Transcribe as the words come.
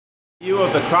View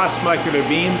of the cross-molecular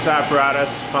beams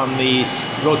apparatus from the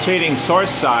rotating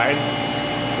source side.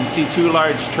 You can see two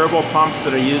large turbo pumps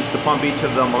that are used to pump each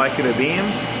of the molecular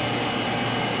beams.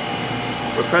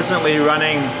 We're presently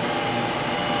running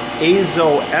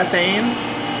azoethane,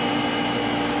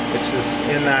 which is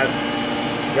in that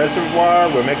reservoir.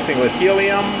 We're mixing with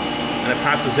helium, and it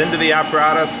passes into the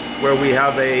apparatus where we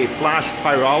have a flash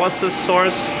pyrolysis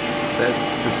source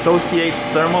that dissociates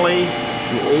thermally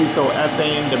the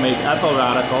azoethane to make ethyl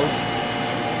radicals.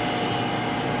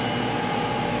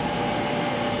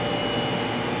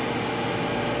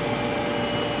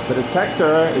 The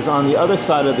detector is on the other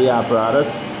side of the apparatus.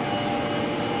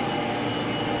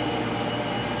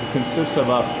 It consists of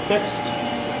a fixed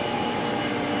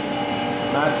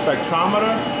mass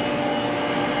spectrometer,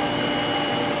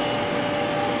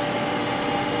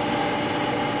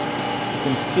 you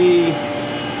can see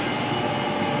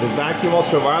the vacuum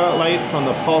ultraviolet light from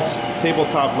the pulsed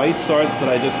tabletop light source that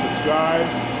I just described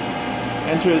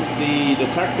enters the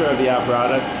detector of the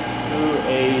apparatus through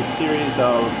a series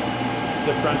of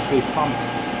differentially pumped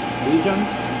regions.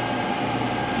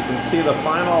 You can see the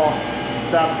final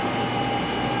step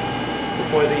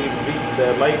before the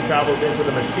light travels into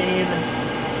the machine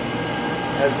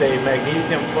as a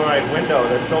magnesium fluoride window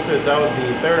that filters out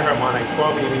the third harmonic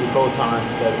 12 eV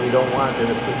photons that we don't want in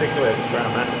this particular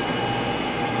experiment.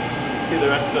 See the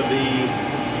rest of the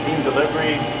beam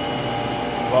delivery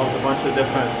involves a bunch of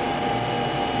different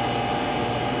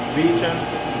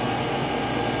regions.